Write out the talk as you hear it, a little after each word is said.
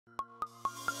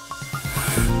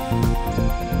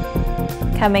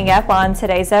Coming up on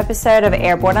today's episode of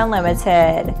Airborne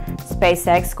Unlimited,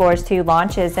 SpaceX scores 2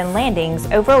 launches and landings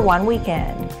over one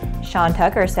weekend. Sean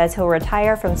Tucker says he'll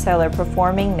retire from solo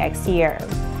performing next year.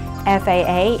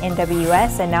 FAA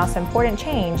NWS announced important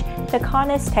change to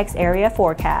CONUS text area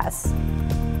forecasts.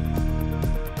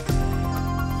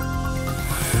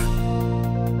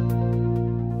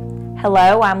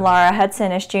 Hello, I'm Laura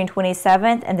Hudson. It's June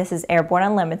 27th, and this is Airborne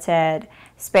Unlimited.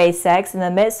 SpaceX, in the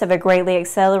midst of a greatly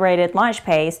accelerated launch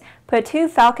pace, put 2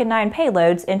 Falcon 9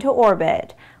 payloads into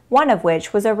orbit, one of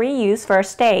which was a reused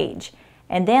first stage,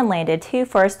 and then landed 2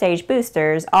 first-stage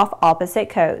boosters off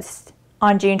opposite coasts.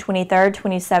 On June 23,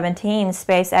 2017,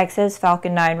 SpaceX's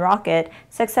Falcon 9 rocket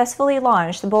successfully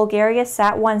launched the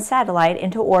BulgariaSat 1 satellite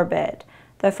into orbit,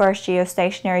 the first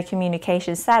geostationary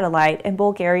communications satellite in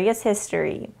Bulgaria's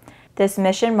history. This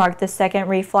mission marked the second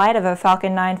reflight of a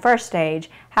Falcon 9 first stage,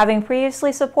 having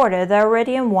previously supported the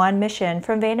Iridium 1 mission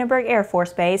from Vandenberg Air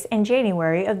Force Base in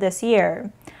January of this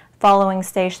year. Following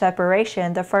stage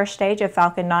separation, the first stage of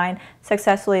Falcon 9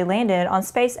 successfully landed on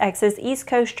SpaceX's East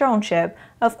Coast Droneship,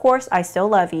 Of Course I Still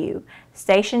Love You,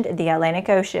 stationed in the Atlantic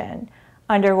Ocean,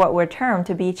 under what were termed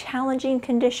to be challenging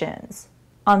conditions.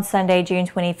 On Sunday, June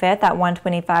 25th at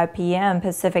 1:25 p.m.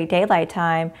 Pacific Daylight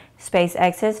Time,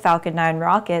 SpaceX's Falcon 9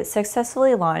 rocket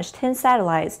successfully launched 10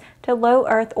 satellites to low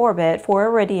Earth orbit for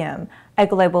Iridium, a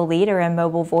global leader in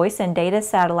mobile voice and data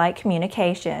satellite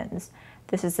communications.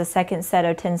 This is the second set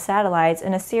of 10 satellites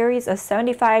in a series of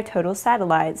 75 total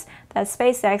satellites that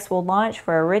SpaceX will launch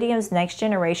for Iridium's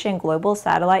next-generation global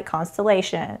satellite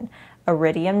constellation,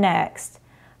 Iridium Next.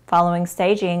 Following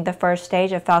staging, the first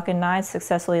stage of Falcon 9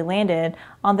 successfully landed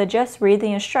on the Just Read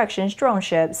the Instructions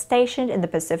Droneship stationed in the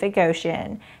Pacific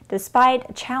Ocean,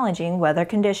 despite challenging weather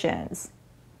conditions.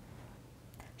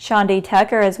 Sean D.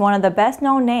 Tucker is one of the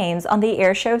best-known names on the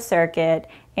airshow circuit,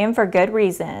 and for good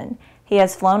reason. He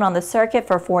has flown on the circuit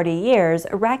for 40 years,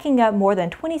 racking up more than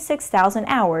 26,000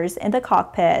 hours in the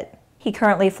cockpit. He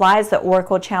currently flies the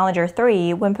Oracle Challenger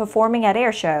 3 when performing at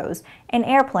airshows, an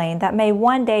airplane that may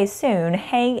one day soon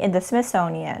hang in the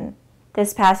Smithsonian.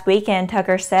 This past weekend,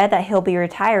 Tucker said that he'll be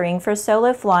retiring for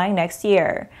solo flying next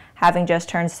year. Having just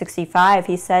turned 65,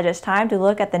 he said it's time to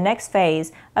look at the next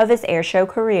phase of his airshow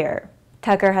career.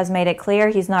 Tucker has made it clear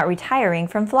he's not retiring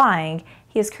from flying.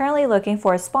 He is currently looking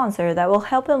for a sponsor that will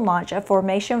help him launch a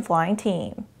formation flying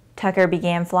team. Tucker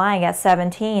began flying at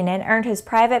 17 and earned his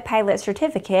private pilot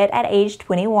certificate at age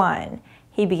 21.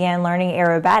 He began learning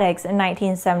aerobatics in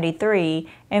 1973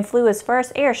 and flew his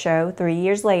first airshow 3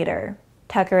 years later.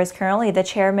 Tucker is currently the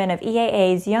chairman of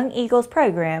EAA's Young Eagles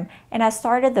program and has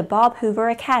started the Bob Hoover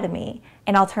Academy,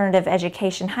 an alternative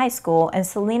education high school in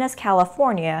Salinas,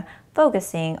 California,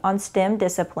 focusing on STEM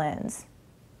disciplines.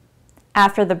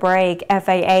 After the break,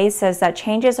 FAA says that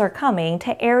changes are coming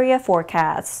to area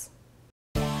forecasts.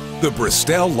 The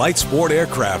Bristol Light Sport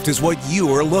aircraft is what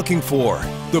you are looking for.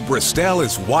 The Bristol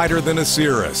is wider than a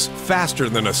Cirrus, faster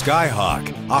than a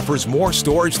Skyhawk, offers more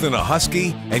storage than a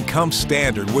Husky, and comes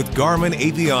standard with Garmin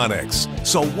avionics.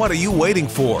 So what are you waiting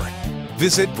for?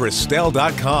 Visit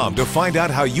Bristol.com to find out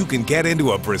how you can get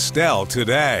into a Bristol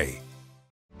today.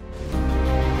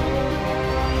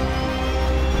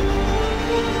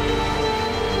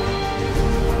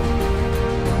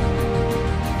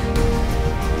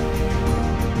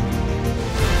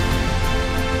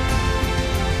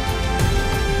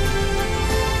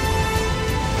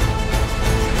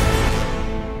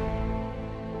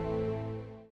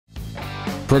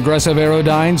 Progressive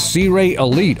Aerodyne's Sea-Ray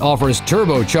Elite offers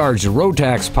turbocharged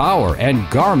Rotax power and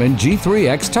Garmin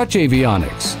G3X Touch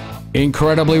avionics.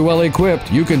 Incredibly well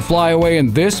equipped, you can fly away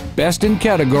in this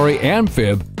best-in-category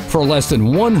amphib for less than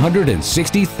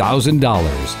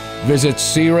 $160,000. Visit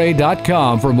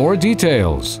SeaRay.com for more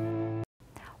details.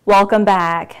 Welcome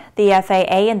back. The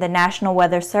FAA and the National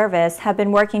Weather Service have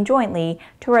been working jointly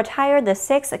to retire the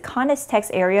 6 CONUS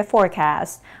text area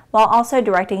forecasts, while also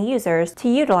directing users to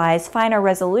utilize finer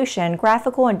resolution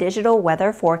graphical and digital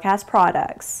weather forecast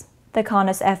products. The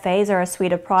CONUS FAs are a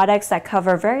suite of products that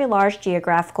cover very large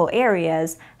geographical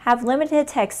areas, have limited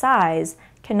text size,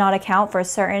 cannot account for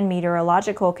certain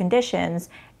meteorological conditions,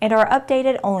 and are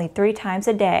updated only 3 times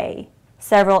a day.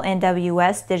 Several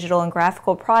NWS digital and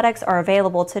graphical products are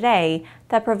available today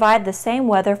that provide the same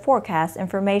weather forecast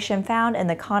information found in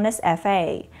the CONUS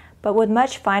FA, but with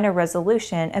much finer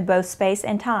resolution in both space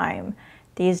and time.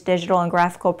 These digital and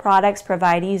graphical products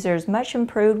provide users much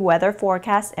improved weather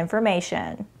forecast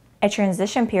information. A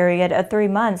transition period of 3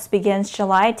 months begins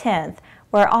July 10th,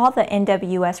 where all the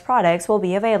NWS products will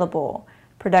be available.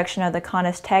 Production of the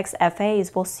CONUS Text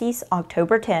FAs will cease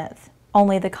October 10th.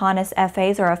 Only the CONUS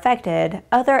FAs are affected.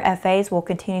 Other FAs will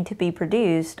continue to be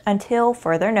produced until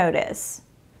further notice.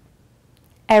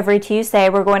 Every Tuesday,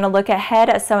 we're going to look ahead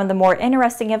at some of the more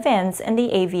interesting events in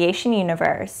the aviation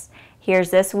universe. Here's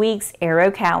this week's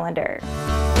Aero-Calendar.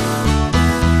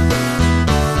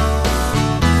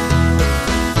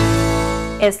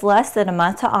 It's less than a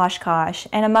month to Oshkosh,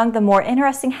 and among the more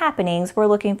interesting happenings we're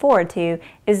looking forward to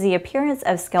is the appearance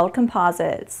of scaled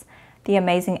composites. The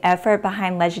amazing effort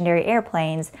behind legendary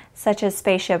airplanes such as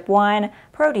Spaceship One,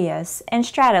 Proteus, and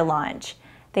Stratolaunch.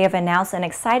 They have announced an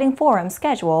exciting forum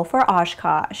schedule for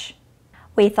Oshkosh.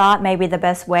 We thought maybe the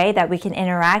best way that we can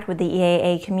interact with the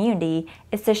EAA community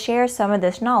is to share some of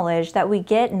this knowledge that we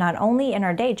get not only in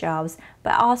our day jobs,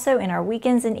 but also in our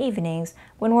weekends and evenings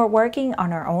when we're working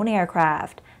on our own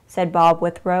aircraft, said Bob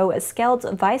Withrow, Skeld's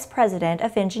Vice President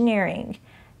of Engineering.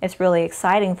 It's really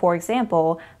exciting, for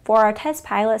example, for our test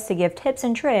pilots to give tips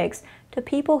and tricks to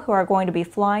people who are going to be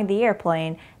flying the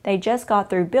airplane they just got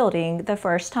through building the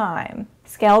first time.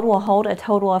 Skeld will hold a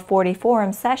total of 40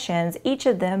 forum sessions, each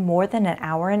of them more than an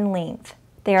hour in length.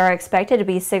 There are expected to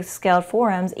be 6 Skeld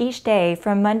forums each day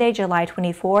from Monday, July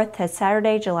 24th to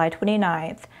Saturday, July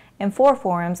 29th, and 4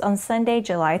 forums on Sunday,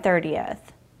 July 30th.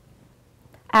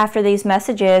 After these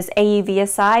messages,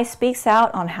 AUVSI speaks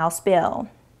out on House Bill.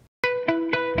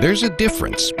 There's a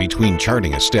difference between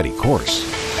charting a steady course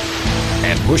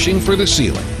and pushing for the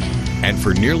ceiling. And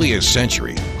for nearly a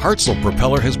century, Hartzell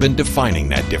Propeller has been defining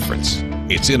that difference.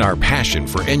 It's in our passion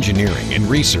for engineering and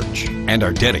research and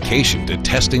our dedication to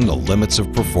testing the limits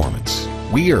of performance.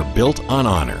 We are built on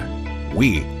honor.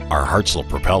 We are Hartzell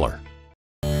Propeller.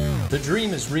 The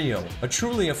dream is real, a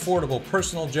truly affordable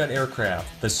personal jet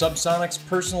aircraft. The Subsonics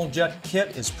Personal Jet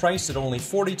Kit is priced at only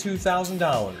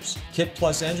 $42,000. Kit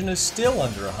plus engine is still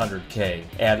under $100K.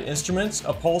 Add instruments,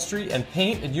 upholstery, and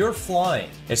paint and you're flying.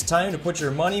 It's time to put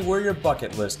your money where your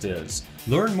bucket list is.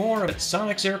 Learn more at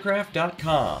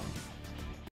sonicsaircraft.com.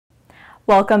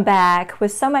 Welcome back.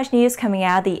 With so much news coming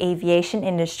out of the aviation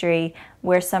industry,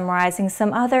 we're summarizing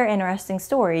some other interesting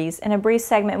stories in a brief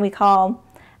segment we call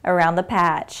Around the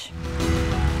Patch.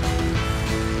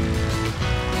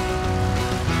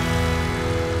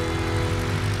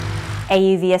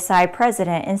 AUVSI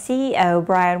President and CEO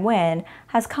Brian Wynn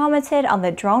has commented on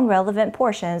the drone-relevant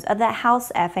portions of the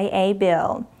House FAA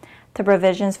bill. The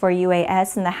provisions for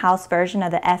UAS in the House version of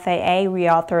the FAA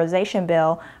reauthorization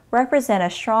bill represent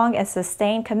a strong and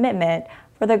sustained commitment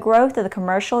for the growth of the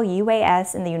commercial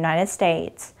UAS in the United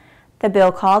States. The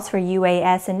bill calls for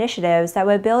UAS initiatives that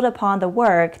would build upon the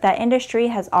work that industry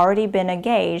has already been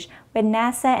engaged with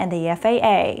NASA and the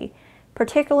FAA,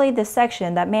 particularly the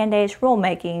section that mandates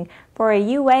rulemaking for a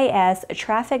UAS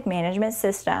traffic management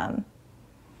system.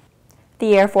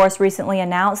 The Air Force recently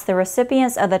announced the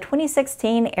recipients of the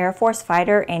 2016 Air Force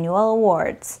Fighter Annual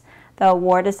Awards. The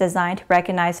award is designed to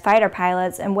recognize fighter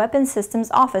pilots and weapons systems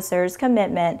officers'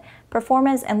 commitment,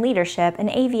 performance, and leadership in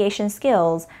aviation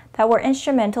skills that were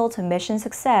instrumental to mission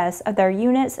success of their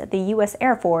units at the U.S.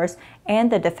 Air Force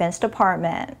and the Defense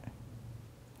Department.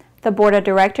 The Board of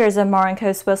Directors of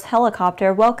Marinko Swiss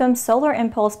Helicopter welcomed Solar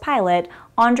Impulse pilot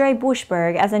André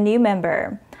Borschberg as a new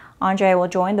member. André will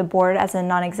join the board as a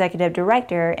non-executive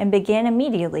director and begin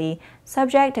immediately,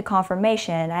 subject to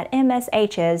confirmation at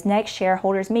MSH's next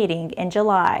shareholders meeting in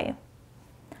July.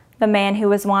 The man who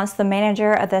was once the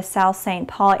manager of the South St.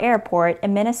 Paul Airport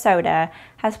in Minnesota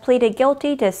has pleaded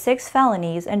guilty to 6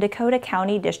 felonies in Dakota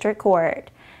County District Court.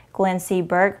 Glenn C.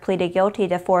 Burke pleaded guilty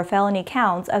to 4 felony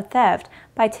counts of theft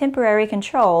by temporary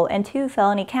control and 2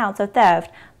 felony counts of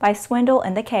theft by swindle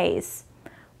in the case.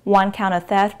 1 count of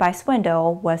theft by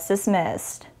swindle was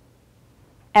dismissed.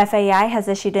 FAI has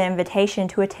issued an invitation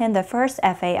to attend the first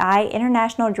FAI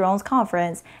International Drones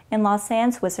Conference in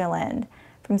Lausanne, Switzerland.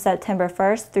 From September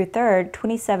 1st through 3rd,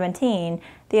 2017,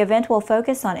 the event will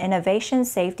focus on innovation,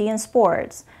 safety, and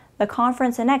sports. The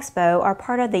conference and expo are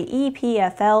part of the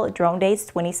EPFL Drone Days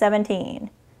 2017.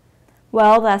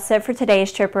 Well, that's it for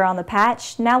today's trip around the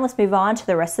patch. Now let's move on to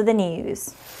the rest of the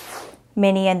news.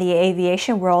 Many in the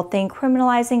aviation world think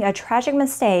criminalizing a tragic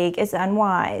mistake is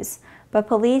unwise, but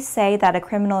police say that a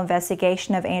criminal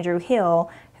investigation of Andrew Hill,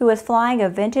 who was flying a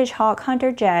vintage Hawk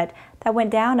Hunter jet that went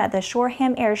down at the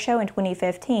Shoreham Air Show in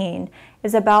 2015,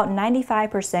 is about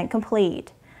 95%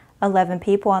 complete. 11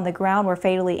 people on the ground were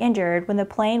fatally injured when the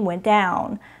plane went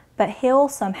down, but Hill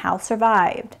somehow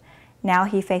survived. Now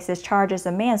he faces charges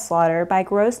of manslaughter by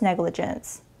gross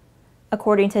negligence.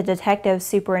 According to Detective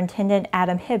Superintendent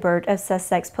Adam Hibbert of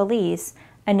Sussex Police,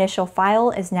 initial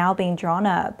file is now being drawn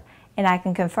up, and I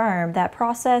can confirm that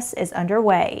process is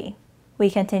underway. We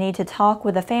continue to talk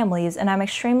with the families, and I'm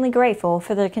extremely grateful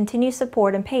for their continued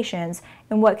support and patience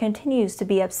in what continues to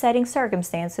be upsetting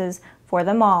circumstances for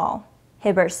them all.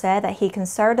 Hibbert said that he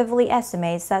conservatively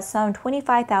estimates that some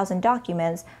 25,000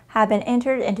 documents have been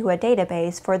entered into a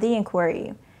database for the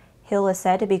inquiry. Hill is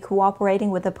said to be cooperating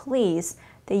with the police.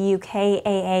 The UK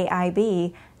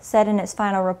AAIB said in its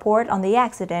final report on the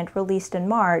accident released in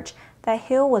March that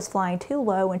Hill was flying too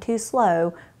low and too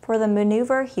slow for the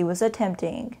maneuver he was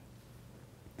attempting.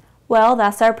 Well,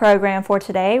 that's our program for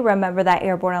today. Remember that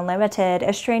Airborne Unlimited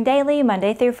is streamed daily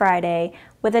Monday through Friday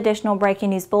with additional breaking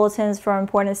news bulletins for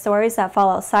important stories that fall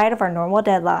outside of our normal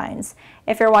deadlines.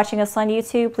 If you're watching us on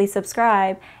YouTube, please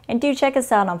subscribe and do check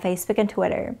us out on Facebook and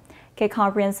Twitter. Get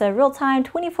comprehensive, real-time,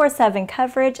 24/7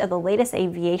 coverage of the latest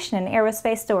aviation and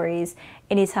aerospace stories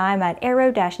anytime at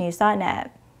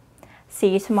aero-news.net. See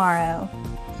you tomorrow.